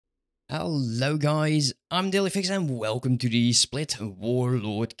Hello guys, I'm Dyslectic and welcome to the Split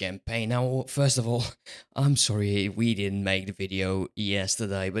Warlord campaign. Now, first of all, I'm sorry we didn't make the video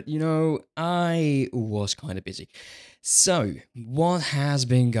yesterday, but you know, I was kind of busy. So, what has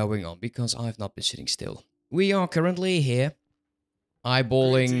been going on? Because I've not been sitting still. We are currently here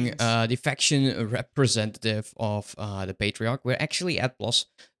eyeballing the faction representative of the Patriarch. We're actually at plus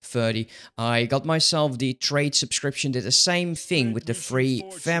 30. I got myself the trade subscription, did the same thing with the free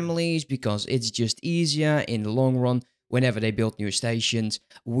families because it's just easier in the long run. Whenever they build new stations,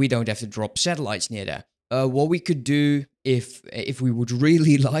 we don't have to drop satellites near there. What we could do, if we would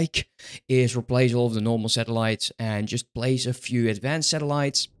really like, is replace all of the normal satellites and just place a few advanced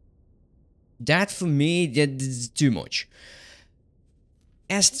satellites. That, for me, that's too much.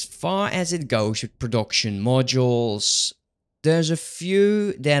 As far as it goes with production modules, there's a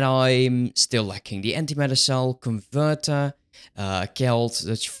few that I'm still lacking. The antimatter cell converter, Kelt,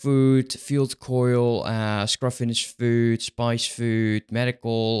 that's food, field coil, scruff finish food, spice food,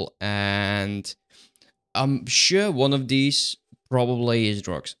 medical, and I'm sure one of these probably is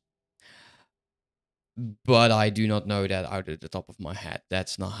drugs. But I do not know that out of the top of my head.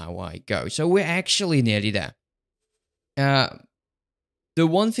 That's not how I go. So we're actually nearly there. The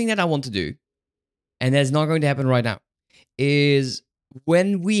one thing that I want to do, and that's not going to happen right now, is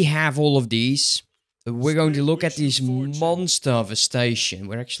when we have all of these, we're going to look at this monster of a station.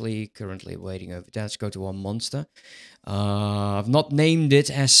 We're actually currently waiting over there. Let's go to our monster. I've not named it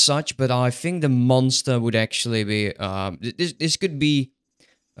as such, but I think the monster would actually be... this could be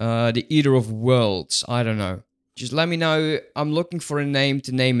the Eater of Worlds. I don't know. Just let me know. I'm looking for a name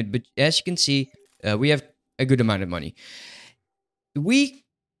to name it, but as you can see, we have a good amount of money. Oh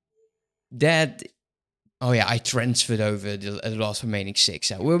yeah, I transferred over the last remaining 6.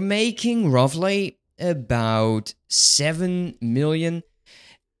 So we're making roughly about 7 million.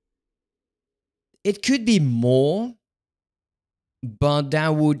 It could be more, but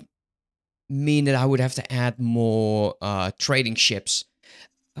that would mean that I would have to add more trading ships.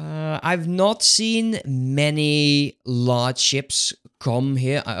 I've not seen many large ships come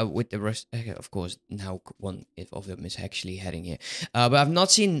here with the rest. Of course, now one of them is actually heading here. But I've not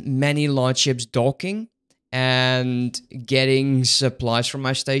seen many large ships docking and getting supplies from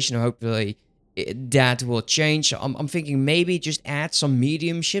my station. Hopefully that will change. I'm thinking maybe just add some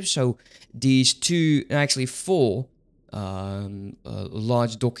medium ships. So these 2, actually 4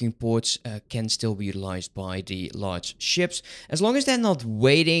 large docking ports can still be utilized by the large ships. As long as they're not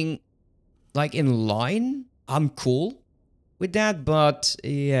waiting like in line, I'm cool with that, but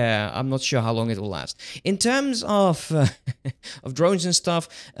yeah, I'm not sure how long it will last. In terms of of drones and stuff,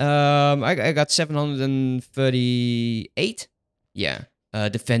 I got 738. Yeah,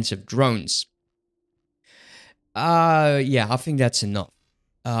 defensive drones. Yeah, I think that's enough.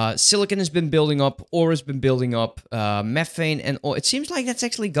 Silicon has been building up, ore has been building up, methane, and it seems like that's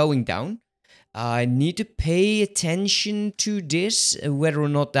actually going down. I need to pay attention to this, whether or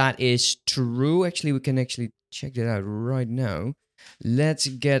not that is true. Actually, we can actually check that out right now. Let's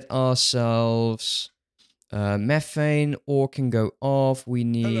get ourselves methane. Ore can go off. We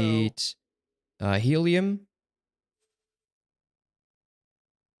need helium.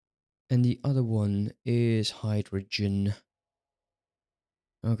 And the other one is hydrogen.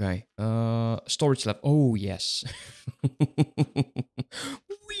 Okay. Storage level. Oh, yes.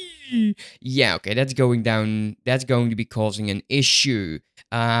 Yeah, okay, that's going down. That's going to be causing an issue.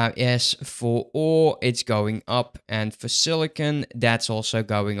 As for ore, it's going up. And for silicon, that's also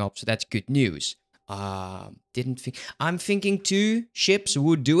going up. So that's good news. Didn't think... I'm thinking 2 ships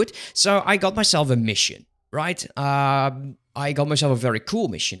would do it. So I got myself a mission, right? I got myself a very cool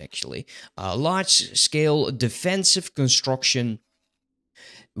mission, actually. Large-scale defensive construction.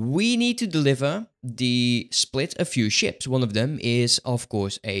 We need to deliver the split a few ships. One of them is, of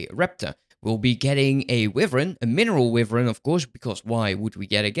course, a Raptor. We'll be getting a Wyvern, a mineral Wyvern, of course, because why would we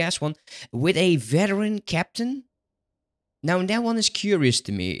get a gas one? With a veteran captain. Now, that one is curious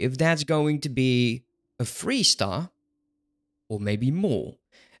to me, if that's going to be a 3-star, or maybe more.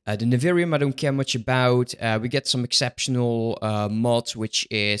 The Navirium I don't care much about. We get some exceptional mods, which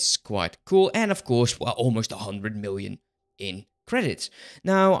is quite cool. And of course, well, almost 100 million in credits.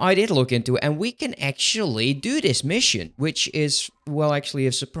 Now, I did look into it, and we can actually do this mission, which is, well, actually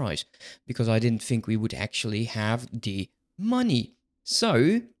a surprise, because I didn't think we would actually have the money.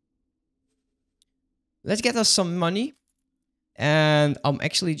 So, let's get us some money, and I'm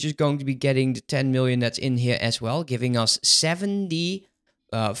actually just going to be getting the 10 million that's in here as well, giving us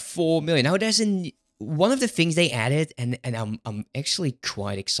 74 million. Now, there's one of the things they added, and I'm actually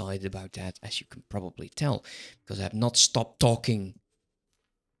quite excited about that, as you can probably tell, because I have not stopped talking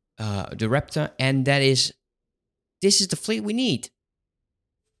the Raptor, and this is the fleet we need.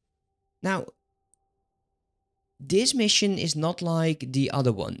 Now, this mission is not like the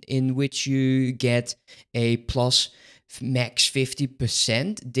other one, in which you get a plus max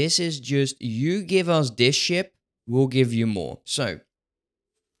 50%. This is just, you give us this ship, we'll give you more. So,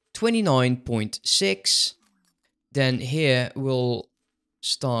 29.6. Then here we'll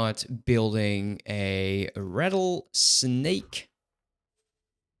start building a rattlesnake.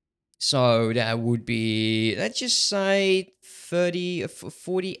 So that would be, let's just say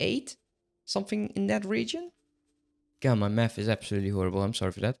 48, something in that region. God, my math is absolutely horrible. I'm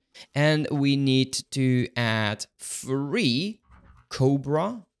sorry for that. And we need to add 3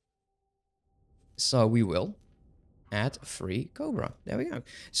 Cobra. So we will add 3 Cobra. There we go.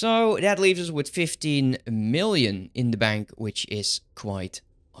 So that leaves us with 15 million in the bank, which is quite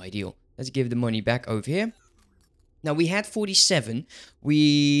ideal. Let's give the money back over here. Now we had 47.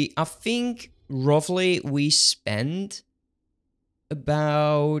 I think roughly we spent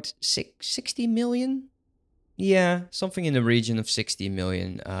about 60 million. Yeah, something in the region of 60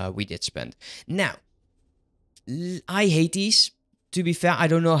 million we did spend. Now, I hate these. To be fair, I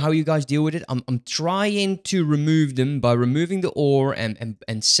don't know how you guys deal with it. I'm trying to remove them by removing the ore and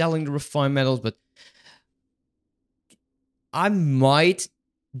selling the refined metals, but I might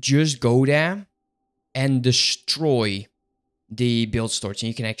just go there and destroy the build storage, and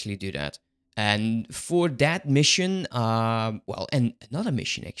you can actually do that. And for that mission, well, and another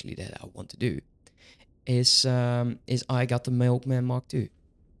mission actually that I want to do is I got the Milkman Mark II.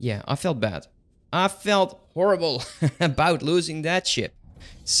 Yeah, I felt bad. I felt horrible about losing that ship.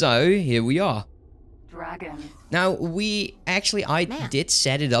 So here we are. Dragon. Now I did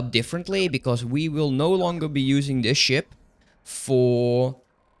set it up differently, because we will no longer be using this ship for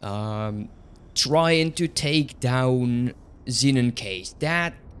trying to take down Xenon Case.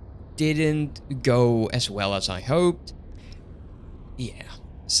 That didn't go as well as I hoped. Yeah.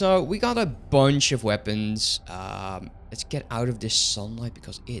 So we got a bunch of weapons. Let's get out of this sunlight,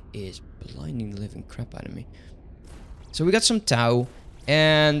 because it is blinding the living crap out of me. So we got some Tau,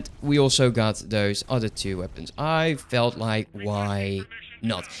 and we also got those other 2 weapons. I felt like, why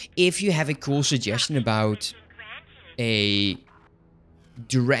not? If you have a cool suggestion about a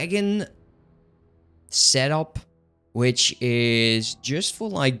dragon setup, which is just for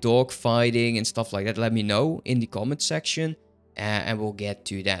like dog fighting and stuff like that, let me know in the comment section. And we'll get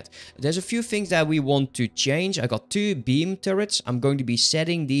to that. There's a few things that we want to change. I got 2 beam turrets. I'm going to be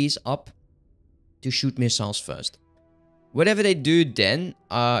setting these up to shoot missiles first. Whatever they do then,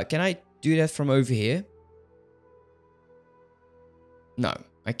 can I do that from over here? No,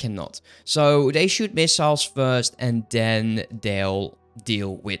 I cannot. So they shoot missiles first, and then they'll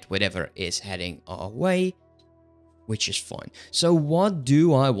deal with whatever is heading our way, which is fine. So what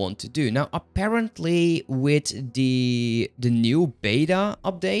do I want to do? Now, apparently with the new beta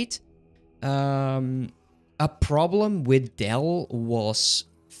update, a problem with Dell was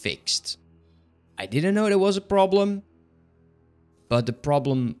fixed. I didn't know there was a problem, but the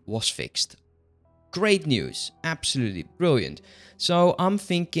problem was fixed. Great news. Absolutely brilliant. So I'm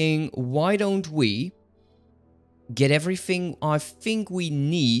thinking, why don't we get everything I think we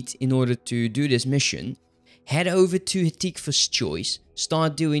need in order to do this mission, head over to Hatikva's Choice,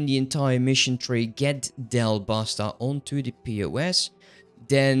 start doing the entire mission tree, get Del Basta onto the POS,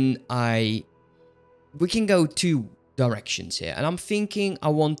 then we can go 2 directions here. And I'm thinking I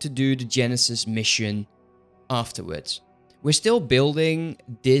want to do the Genesis mission afterwards. We're still building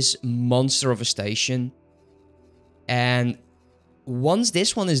this monster of a station, and once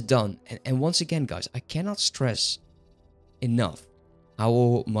this one is done, and once again guys, I cannot stress enough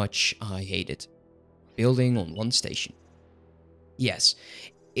how much I hate it. Building on one station. Yes,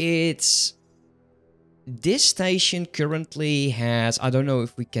 this station currently has, I don't know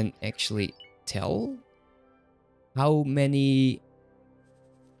if we can actually tell how many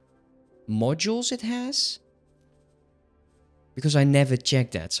modules it has, because I never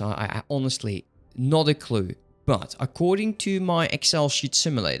checked that, so I honestly, not a clue. But according to my Excel sheet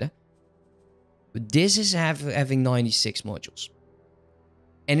simulator, this is having 96 modules.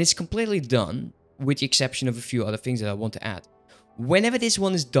 And it's completely done, with the exception of a few other things that I want to add. Whenever this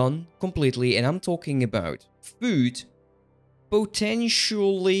one is done completely, and I'm talking about food,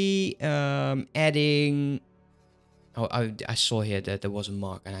 potentially adding... Oh, I saw here that there was a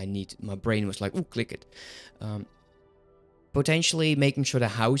mark, and my brain was like, ooh, click it. Potentially making sure the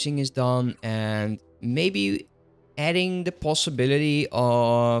housing is done, and maybe adding the possibility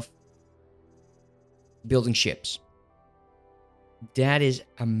of building ships. That is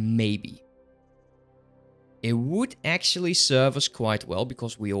a maybe. It would actually serve us quite well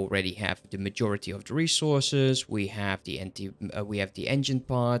because we already have the majority of the resources. We have the engine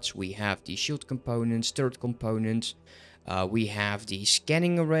parts. We have the shield components, turret components. We have the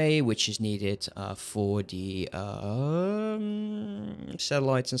scanning array, which is needed for the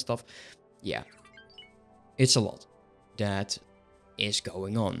satellites and stuff. Yeah, it's a lot that is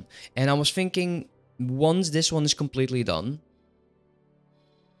going on. And I was thinking, once this one is completely done,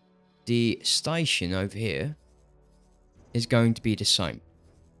 the station over here is going to be the same.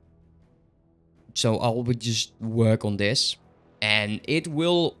 So I will just work on this, and it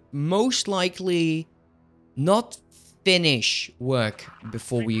will most likely not finish work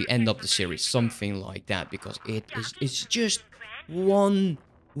before we end up the series, something like that, because it's just one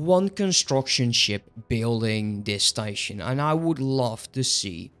construction ship building this station, and I would love to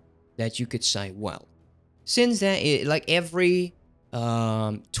see that you could say, well, since that like every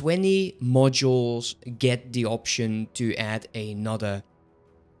 20 modules get the option to add another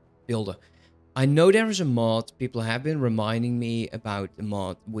builder. I know there is a mod, people have been reminding me about the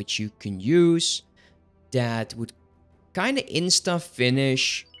mod which you can use that would kind of insta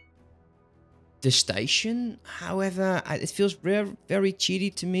finish the station. However, it feels very, very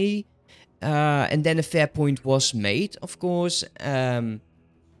cheaty to me. And then a fair point was made, of course.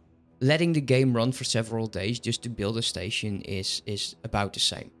 Letting the game run for several days just to build a station is about the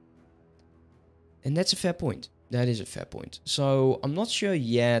same. And that's a fair point. That is a fair point. So I'm not sure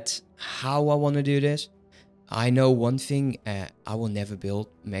yet how I want to do this. I know one thing, I will never build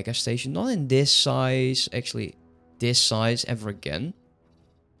mega station, not in this size, actually this size ever again.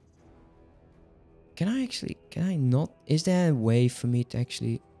 Can I not? Is there a way for me to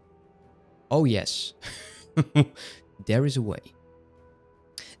actually? Oh yes, there is a way.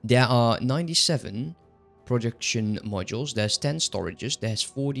 There are 97 production modules, there's 10 storages, there's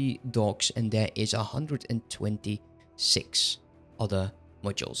 40 docks, and there is 126 other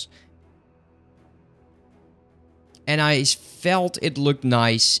modules. And I felt it looked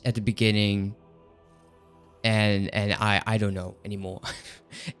nice at the beginning, and I don't know anymore.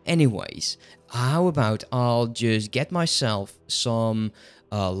 Anyways, how about I'll just get myself some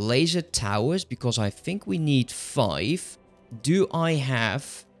laser towers, because I think we need 5. Do I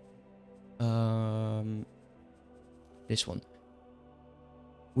have this one?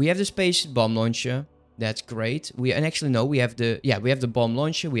 We have the space bomb launcher. That's great. We have the bomb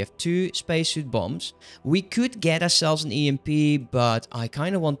launcher. We have 2 spacesuit bombs. We could get ourselves an EMP, but I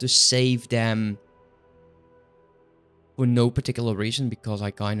kind of want to save them for no particular reason, because I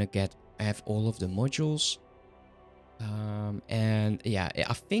kind of have all of the modules. And yeah,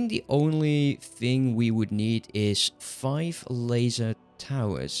 I think the only thing we would need is 5 laser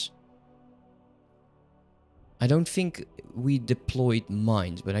towers. I don't think we deployed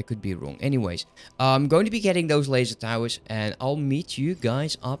mines, but I could be wrong. Anyways, I'm going to be getting those laser towers, and I'll meet you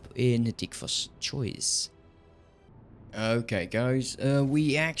guys up in Tikva's Choice. Okay, guys,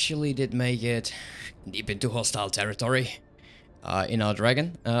 we actually did make it deep into hostile territory in our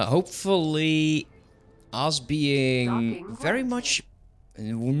dragon. Hopefully, us being very much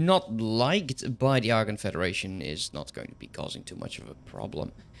not liked by the Argon Federation is not going to be causing too much of a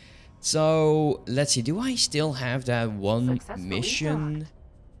problem. So, let's see, do I still have that one mission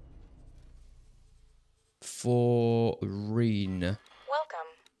for Reen? Welcome.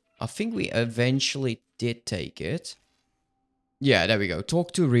 I think we eventually did take it. Yeah, there we go.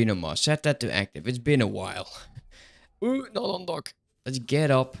 Talk to Reen Mars. Set that to active. It's been a while. Ooh, not on dock. Let's get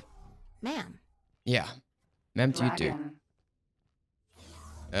up. Ma'am. Yeah. Ma'am to you too.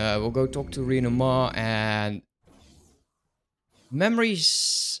 We'll go talk to Reen Mars, and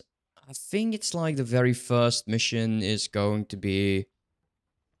memories. I think it's like the very first mission is going to be...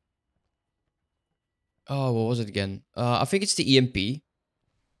 Oh, what was it again? I think it's the EMP.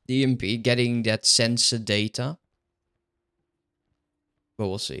 The EMP, getting that sensor data. But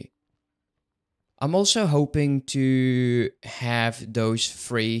we'll see. I'm also hoping to have those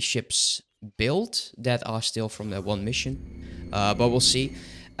 3 ships built that are still from that one mission. But we'll see.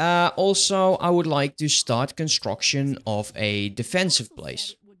 Also, I would like to start construction of a defensive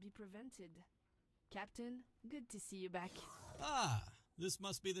place. Captain, good to see you back. Ah, this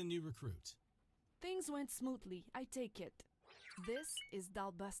must be the new recruit. Things went smoothly, I take it. This is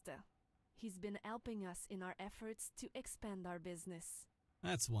Dalbuster. He's been helping us in our efforts to expand our business.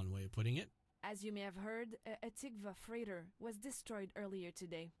 That's one way of putting it. As you may have heard, a Tikva freighter was destroyed earlier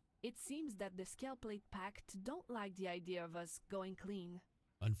today. It seems that the Scaleplate Pact don't like the idea of us going clean.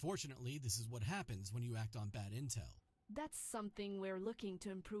 Unfortunately, this is what happens when you act on bad intel. That's something we're looking to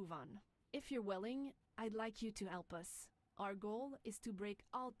improve on. If you're willing, I'd like you to help us. Our goal is to break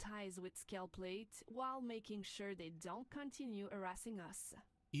all ties with Scaleplate while making sure they don't continue harassing us.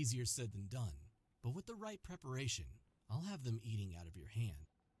 Easier said than done, but with the right preparation, I'll have them eating out of your hand.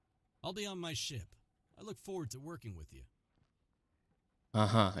 I'll be on my ship. I look forward to working with you.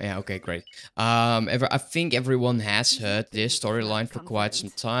 Yeah, okay, great. I think everyone has heard this storyline for quite some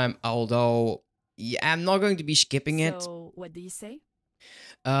time, although yeah, I'm not going to be skipping it. So, what do you say?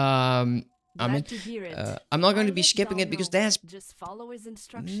 Glad to hear it. I'm not going to be skipping it because there's just follow his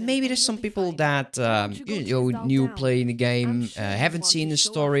instructions. maybe there's some people that new playing the game, haven't seen the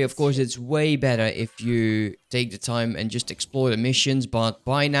story. Of course, it's way better if you take the time and just explore the missions. But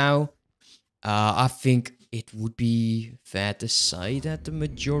by now, I think it would be fair to say that the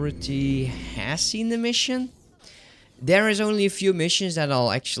majority has seen the mission. There is only a few missions that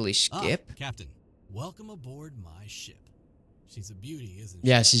I'll actually skip. Captain, welcome aboard my ship. She's a beauty, isn't she?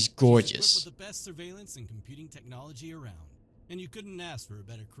 Yeah, she's gorgeous. She's equipped with the best surveillance and computing technology around. And you couldn't ask for a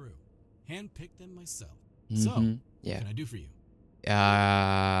better crew. Handpicked them myself. So, yeah. what can I do for you?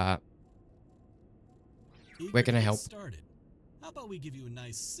 Where can I help? Started. How about we give you a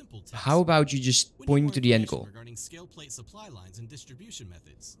nice, simple task? How about you just point me to the end goal? Regarding scale plate supply lines and distribution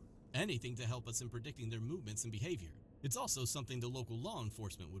methods. Anything to help us in predicting their movements and behavior. It's also something the local law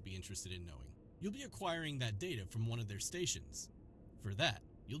enforcement would be interested in knowing. You'll be acquiring that data from one of their stations. For that,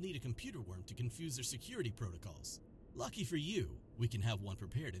 you'll need a computer worm to confuse their security protocols. Lucky for you, we can have one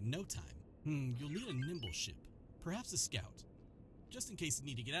prepared in no time. You'll need a nimble ship, perhaps a scout. Just in case you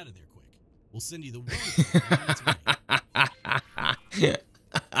need to get out of there quick. We'll send you the worm.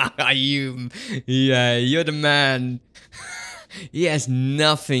 You're the man. He has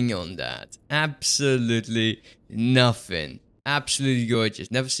nothing on that. Absolutely nothing. Absolutely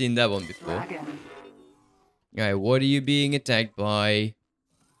gorgeous. Never seen that one before. Alright, what are you being attacked by?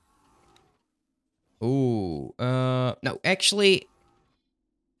 Ooh, no, actually,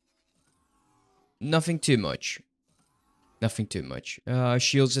 nothing too much. Nothing too much.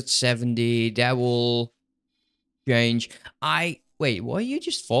 Shields at 70. That will change. Wait, why are you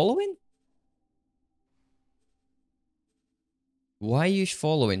just following? Why are you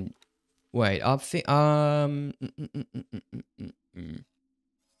following? Wait, I think,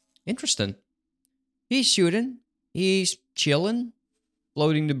 interesting. He's shooting. He's chilling.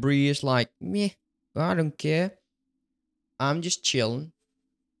 Floating debris is like, meh, I don't care. I'm just chilling.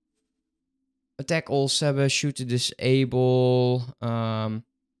 Attack all Seba, shoot to disable. Attack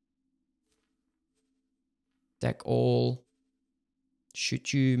all.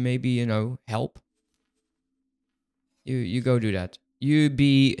 Should you maybe, help? You go do that. You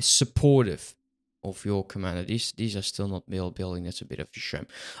be supportive of your commander. These are still not building. That's a bit of a shame.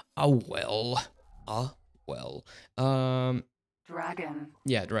 Oh well. Dragon.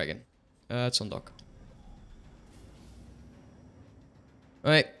 Yeah, dragon. It's on dock.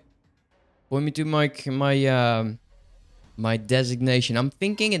 Alright. Point me to my designation. I'm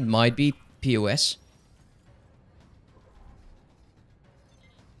thinking it might be POS.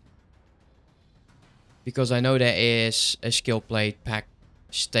 Because I know there is a skill plate pack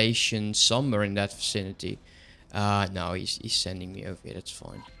station somewhere in that vicinity. No, he's sending me over here. That's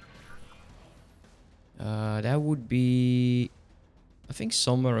fine. That would be, I think,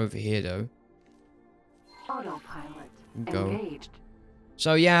 somewhere over here though. Autopilot Go. engaged.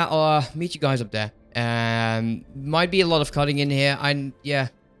 So yeah, I'll meet you guys up there. Might be a lot of cutting in here. Yeah,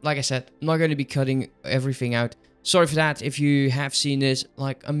 like I said, I'm not going to be cutting everything out. Sorry for that if you have seen this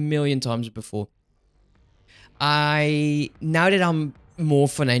like a million times before. Now that I'm more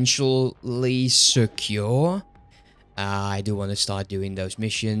financially secure, I do want to start doing those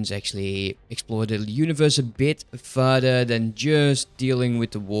missions, actually explore the universe a bit further than just dealing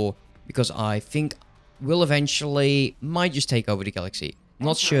with the war, because I think we'll eventually might just take over the galaxy.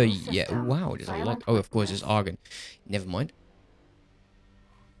 Not sure yet. Wow, there's a lot. Oh, of course, there's Argon. Never mind.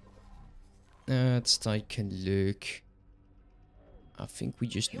 Let's take a look. I think we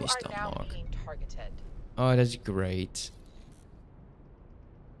just missed our mark. Oh, that's great.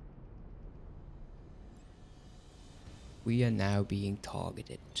 We are now being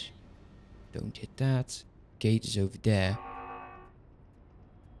targeted. Don't hit that. Gate is over there.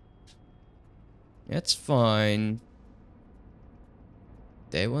 That's fine.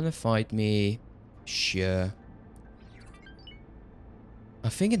 They want to fight me. Sure. I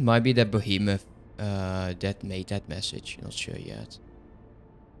think it might be that Behemoth that made that message. Not sure yet.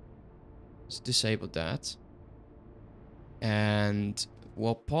 Let's disable that. And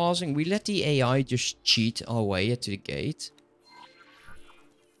while pausing, we let the AI just cheat our way to the gate.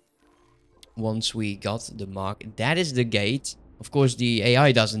 Once we got the mark. That is the gate. Of course, the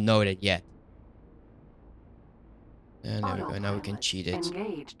AI doesn't know that yet. And there we go. Now we can cheat it.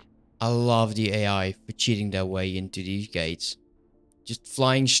 Engaged. I love the AI for cheating their way into these gates. Just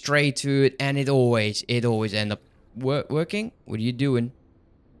flying straight to it, and it always end up working. What are you doing?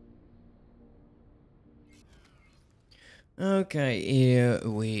 Okay, here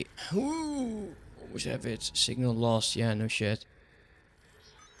we... Ooh, almost have it. Signal lost. Yeah, no shit.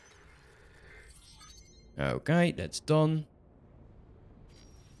 Okay, that's done.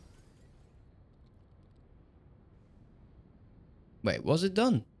 Wait, was it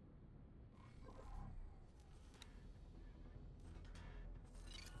done?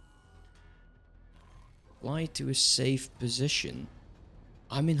 Fly to a safe position.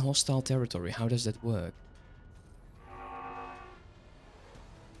 I'm in hostile territory. How does that work?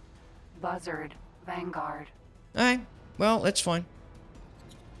 Buzzard. Vanguard. Alright, well, that's fine.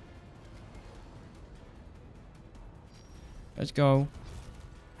 Let's go.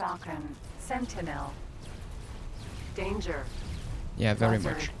 Falcon. Sentinel. Danger. Yeah, very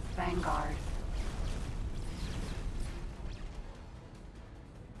Buzzard. much. Vanguard.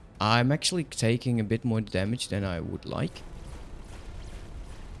 I'm actually taking a bit more damage than I would like.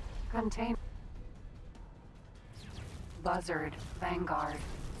 Contain. Buzzard. Vanguard.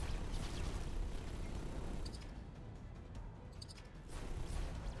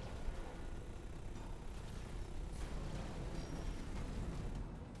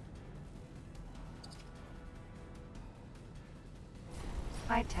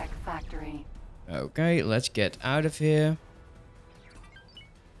 High-tech factory. Okay, let's get out of here.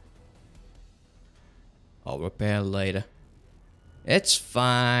 I'll repair later. It's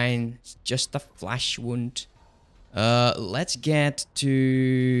fine. It's just a flash wound. Let's get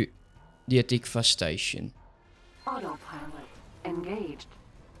to the Atikva station. Autopilot. Engaged.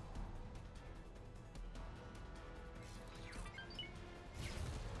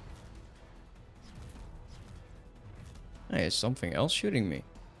 Hey, there's something else shooting me.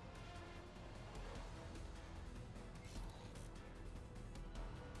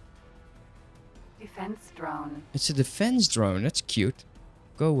 Defense drone. It's a defense drone. That's cute.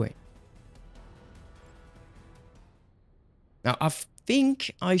 Go away. Now, I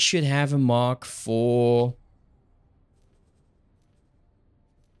think I should have a mark for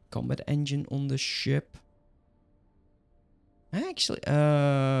combat engine on the ship. Actually,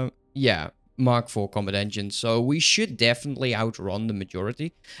 yeah, mark for combat engine. So we should definitely outrun the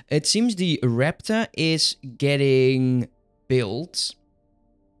majority. It seems the Raptor is getting built.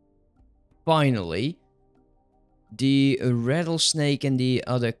 Finally. The Rattlesnake and the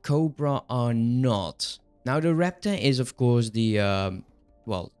other Cobra are not. Now the Raptor is of course the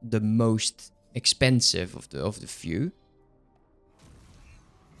well, the most expensive of the few.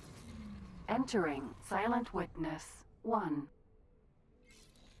 Entering Silent Witness 1.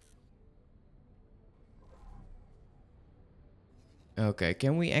 Okay,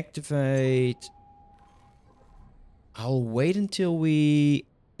 can we activate? I'll wait until we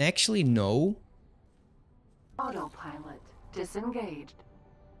actually know. Autopilot disengaged.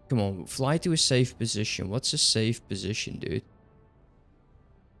 Come on, fly to a safe position. What's a safe position, dude?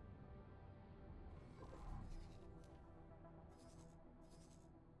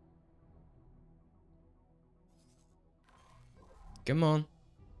 Come on.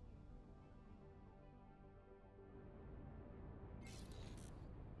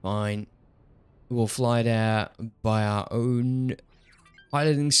 Fine. We'll fly there by our own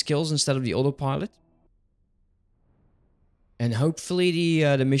piloting skills instead of the autopilot. And hopefully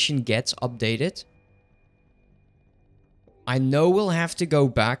the mission gets updated. I know we'll have to go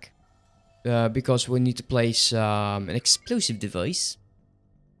back. Because we need to place an explosive device.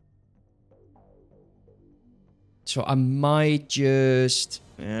 So I might just...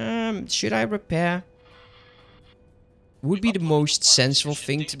 should I repair? Would be the most sensible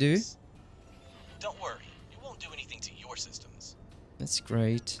thing to do. Don't worry, it won't do anything to your systems. That's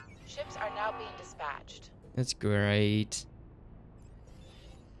great. Ships are now being dispatched. That's great.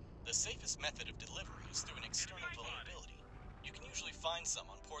 The safest method of delivery is through an external vulnerability. You can usually find some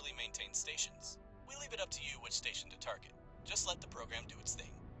on poorly maintained stations. We leave it up to you which station to target. Just let the program do its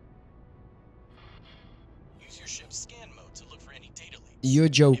thing. Use your ship's scan mode to look for any data leaks. You're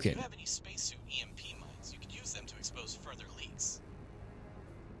joking. If you have any spacesuit EMP mines, you could use them to expose further leaks.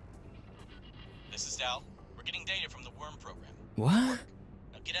 This is Dal. We're getting data from the worm program. What?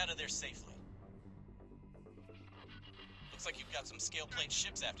 Now get out of there safely. Looks like you've got some scale plate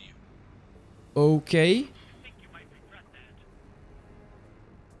ships after you. Okay.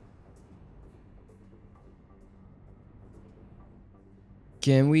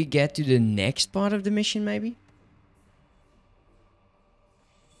 Can we get to the next part of the mission, maybe?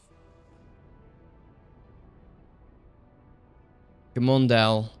 Come on,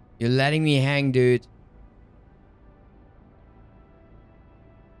 Dal. You're letting me hang, dude.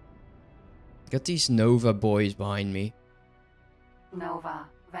 Got these Nova boys behind me. Nova,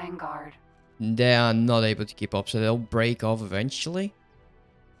 Vanguard. They are not able to keep up, so they'll break off eventually.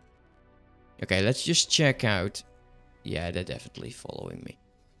 Okay, let's just check out. Yeah, they're definitely following me.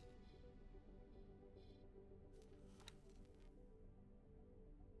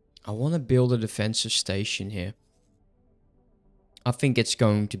 I want to build a defensive station here. I think it's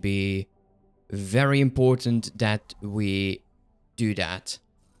going to be very important that we do that.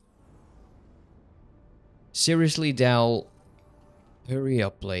 Seriously, Dal, hurry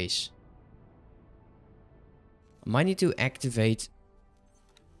up, please. I might need to activate.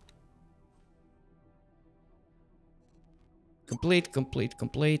 Complete.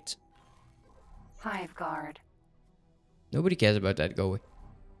 Hive Guard. Nobody cares about that going.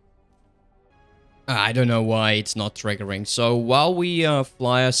 I don't know why it's not triggering. So while we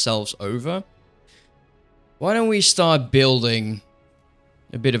fly ourselves over, why don't we start building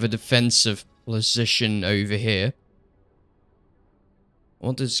a bit of a defensive position over here? I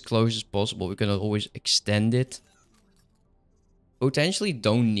want this as close as possible. We're gonna always extend it. Potentially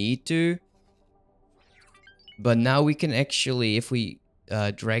don't need to. But now we can actually, if we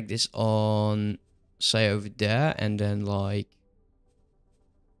drag this on, say over there, and then like...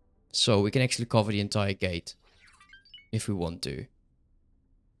 So we can actually cover the entire gate. If we want to.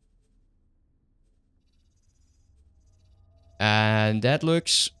 And that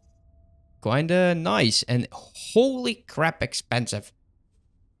looks kinda nice. And holy crap expensive.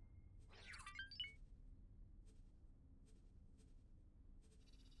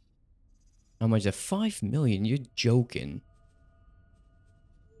 How much is that? 5 million? You're joking.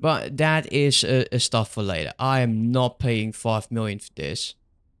 But that is a stuff for later. I am not paying 5 million for this.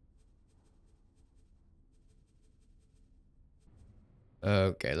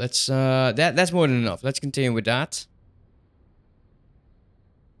 Okay, let's that's more than enough. Let's continue with that.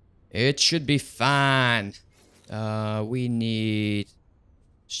 It should be fine. We need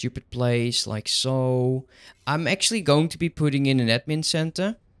stupid place like so. I'm actually going to be putting in an admin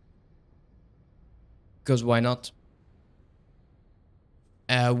center. Because why not?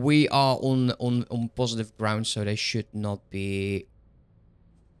 We are on positive ground, so they should not be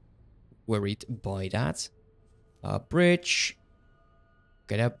worried by that. Bridge.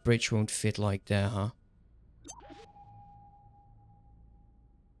 Okay, that bridge won't fit like that, huh?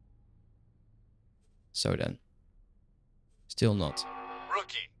 So then. Still not.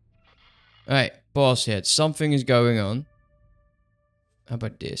 Rookie. Alright, boss head. Something is going on. How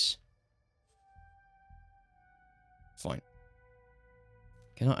about this? Fine.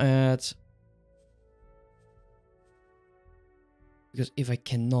 Can I add... Because if I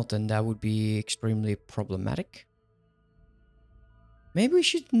cannot, then that would be extremely problematic. Maybe we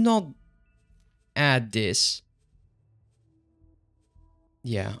should not add this.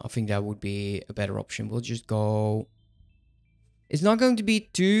 Yeah, I think that would be a better option. We'll just go... It's not going to be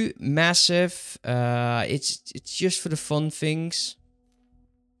too massive. It's just for the fun things.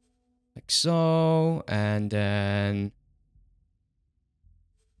 Like so. And then...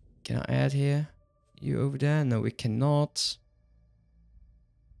 Can I add here? You over there? No, we cannot.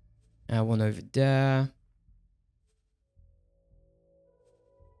 Add one over there.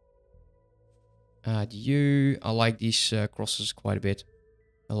 Add you. I like these crosses quite a bit.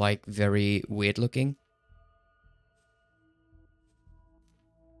 I like very weird looking.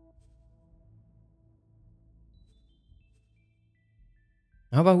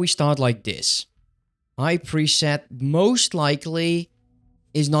 How about we start like this? High preset most likely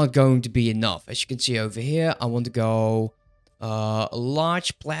is not going to be enough. As you can see over here, I want to go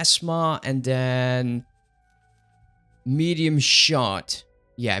large plasma and then medium shot.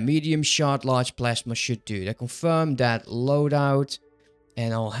 Yeah, medium shot, large plasma should do. I confirm that loadout.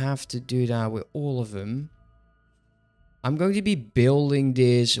 And I'll have to do that with all of them. I'm going to be building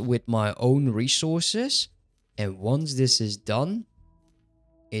this with my own resources. And once this is done,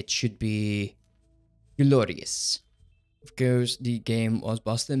 it should be glorious. Of course, the game was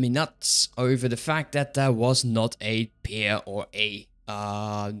busting me nuts over the fact that there was not a peer or a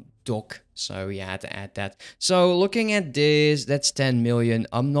dock. So we had to add that. So looking at this, that's 10 million.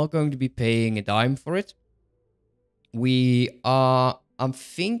 I'm not going to be paying a dime for it. I'm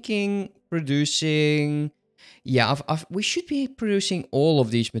thinking producing... Yeah, we should be producing all of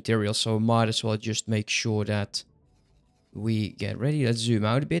these materials. So might as well just make sure that we get ready. Let's zoom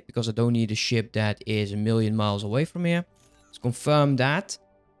out a bit because I don't need a ship that is 1,000,000 miles away from here. Let's confirm that.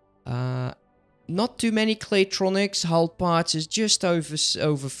 Not too many Claytronics. Hull parts is just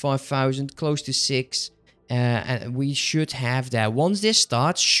over 5,000, close to 6. And we should have that. Once this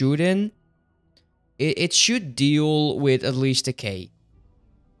starts shooting, it should deal with at least a K.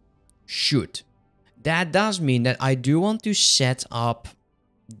 Should. That does mean that I do want to set up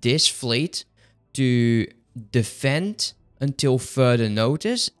this fleet to defend until further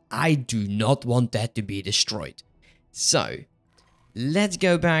notice. I do not want that to be destroyed. So, let's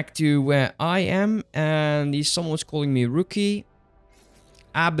go back to where I am. And someone's calling me rookie.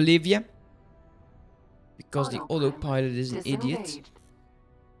 I believe you. Because the autopilot is an idiot.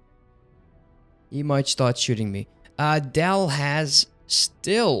 He might start shooting me. Dell has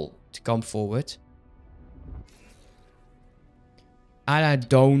still to come forward. And I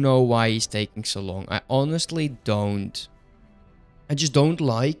don't know why he's taking so long. I honestly don't. I just don't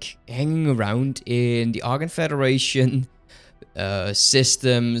like hanging around in the Argon Federation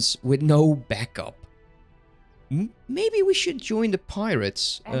systems with no backup. Maybe we should join the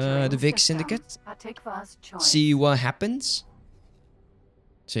pirates, the Vic Syndicate. See what happens.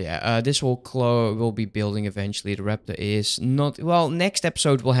 So yeah, this will be building eventually. The Raptor is not... Well, next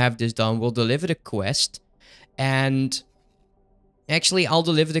episode we'll have this done. We'll deliver the quest. And... Actually, I'll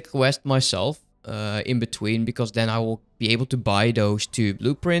deliver the quest myself in between. Because then I will be able to buy those 2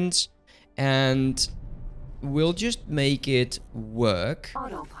 blueprints. And... We'll just make it work.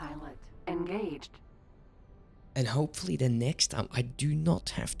 Autopilot engaged. And hopefully the next time I do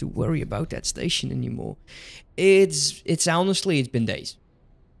not have to worry about that station anymore. It's honestly, it's been days.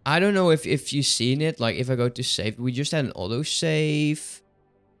 I don't know if you've seen it. Like, if I go to save, we just had an autosave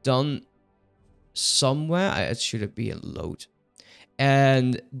done somewhere. It should be a load.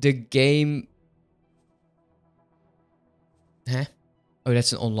 And the game... Huh? Oh,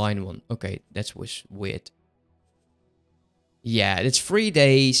 that's an online one. Okay, that was weird. Yeah, it's 3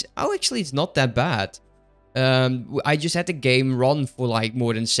 days. Oh, actually, it's not that bad. I just had the game run for like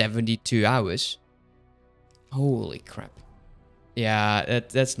more than 72 hours. Holy crap. Yeah,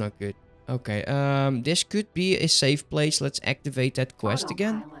 that's not good. Okay, this could be a safe place. Let's activate that quest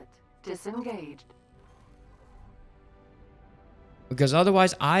again. Disengaged. Because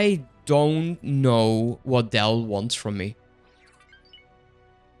otherwise, I don't know what Dell wants from me.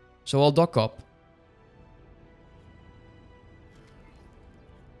 So I'll dock up.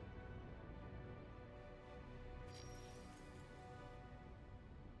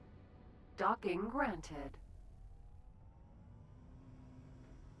 Docking granted.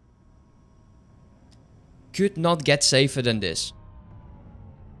 Could not get safer than this.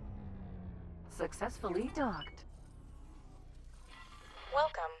 Successfully docked.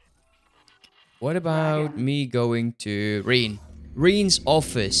 Welcome. What about me going to Reen? Reen's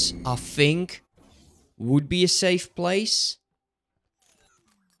office, I think, would be a safe place.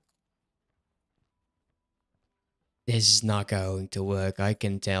 This is not going to work, I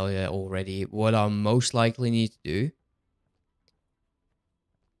can tell you already. What I most likely need to do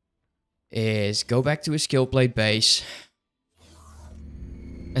is go back to a skill plate base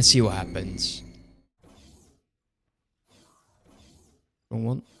and see what happens. Wrong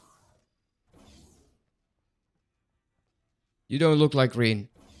one. You don't look like Reen.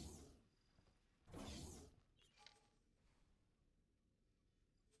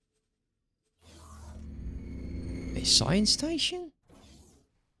 A science station?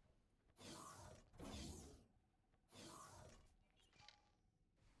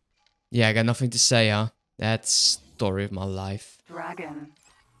 Yeah, I got nothing to say, huh? That's story of my life. Dragon.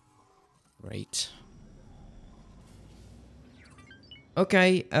 Great.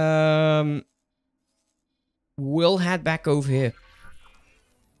 Okay, we'll head back over here.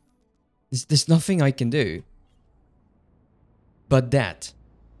 There's nothing I can do. But that.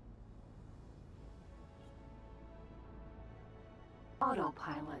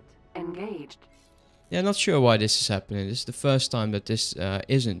 Autopilot engaged. Yeah, not sure why this is happening. This is the first time that this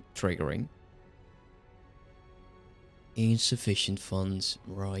isn't triggering. Insufficient funds,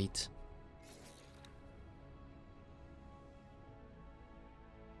 right.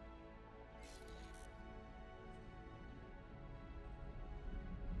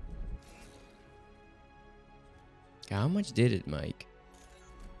 How much did it make?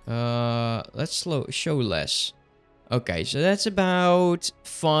 Let's show less. Okay, so that's about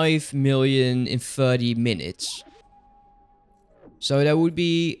 5 million in 30 minutes. So that would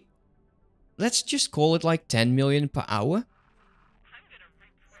be... Let's just call it like 10 million per hour.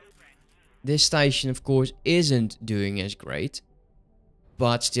 This station, of course, isn't doing as great.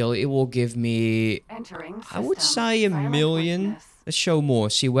 But still, it will give me... Entering I would system. say a Silent million. witness. Let's show more.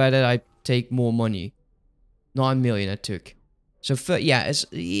 See whether I take more money. 9 million I took. So, yeah,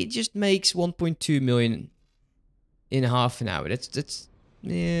 it just makes 1.2 million in half an hour. That's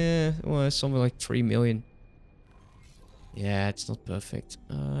yeah, well, something like 3 million. Yeah, it's not perfect.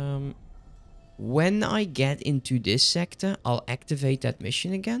 When I get into this sector, I'll activate that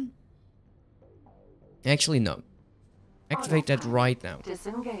mission again. Actually, no. Activate that Autopilot right now.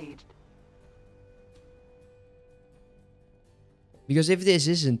 disengaged. Because if this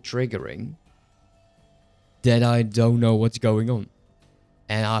isn't triggering, then I don't know what's going on.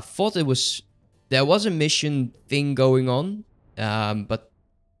 And I thought there was a mission thing going on, but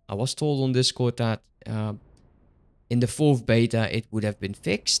I was told on Discord that in the 4th beta it would have been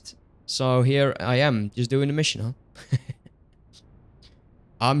fixed. So here I am, just doing the mission, huh?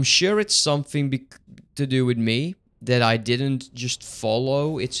 I'm sure it's something to do with me, that I didn't just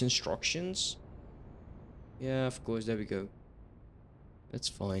follow its instructions. Yeah, of course, there we go. That's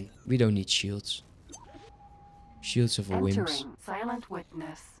fine. We don't need shields. Shields of a wimps. Entering silent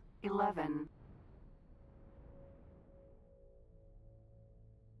witness 11.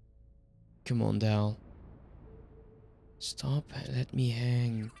 Come on, Dal. Stop, let me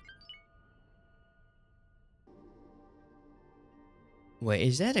hang. Wait,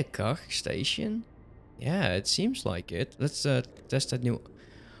 is that a Kach station? Yeah, it seems like it. Let's test that new...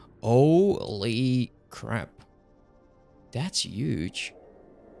 Holy crap. That's huge.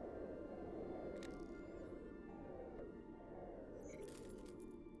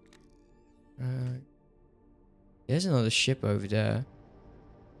 There's another ship over there.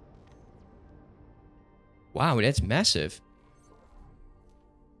 Wow, that's massive.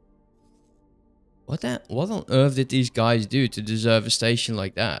 What on earth did these guys do to deserve a station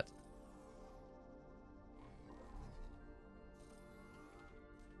like that?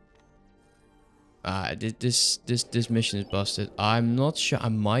 This mission is busted. I'm not sure. I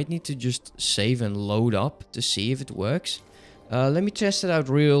might need to just save and load up to see if it works. Let me test it out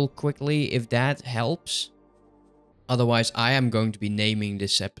real quickly if that helps. Otherwise, I am going to be naming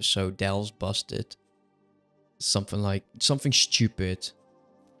this episode Dal's Busted. Something stupid.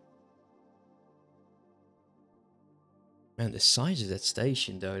 Man, the size of that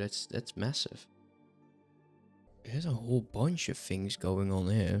station though, that's massive. There's a whole bunch of things going on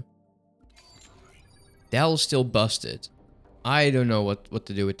here. Dal's still busted. I don't know what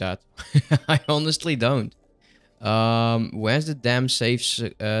to do with that. I honestly don't. Where's the damn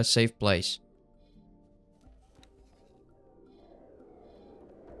safe place?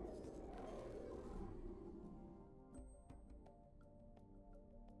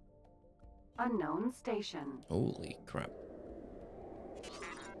 Unknown station. Holy crap.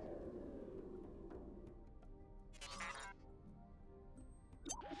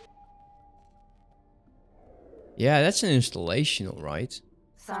 Yeah, that's an installation, alright.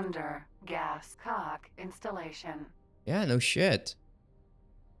 Sunder gas cock installation. Yeah, no shit.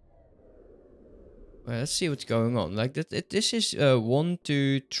 Well, let's see what's going on. Like this is 1,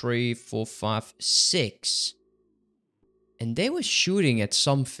 2, 3, 4, 5, 6. And they were shooting at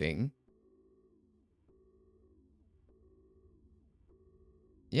something.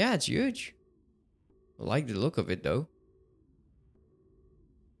 Yeah, it's huge. I like the look of it though.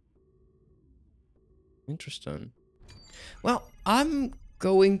 Interesting. Well, I'm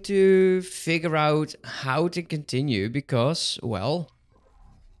going to figure out how to continue because, well,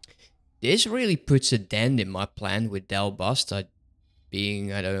 this really puts a dent in my plan with Del Basta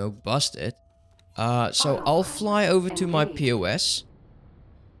being, I don't know, busted. So I'll fly over to my POS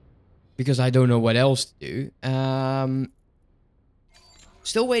because I don't know what else to do.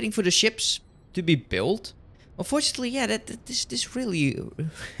 Still waiting for the ships to be built. Unfortunately, yeah, this really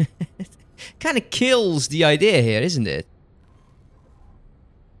kind of kills the idea here, isn't it?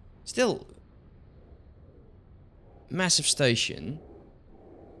 Still, massive station.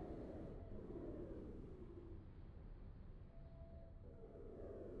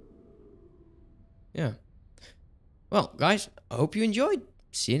 Yeah. Well, guys, I hope you enjoyed.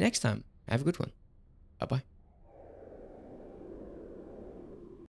 See you next time. Have a good one. Bye-bye.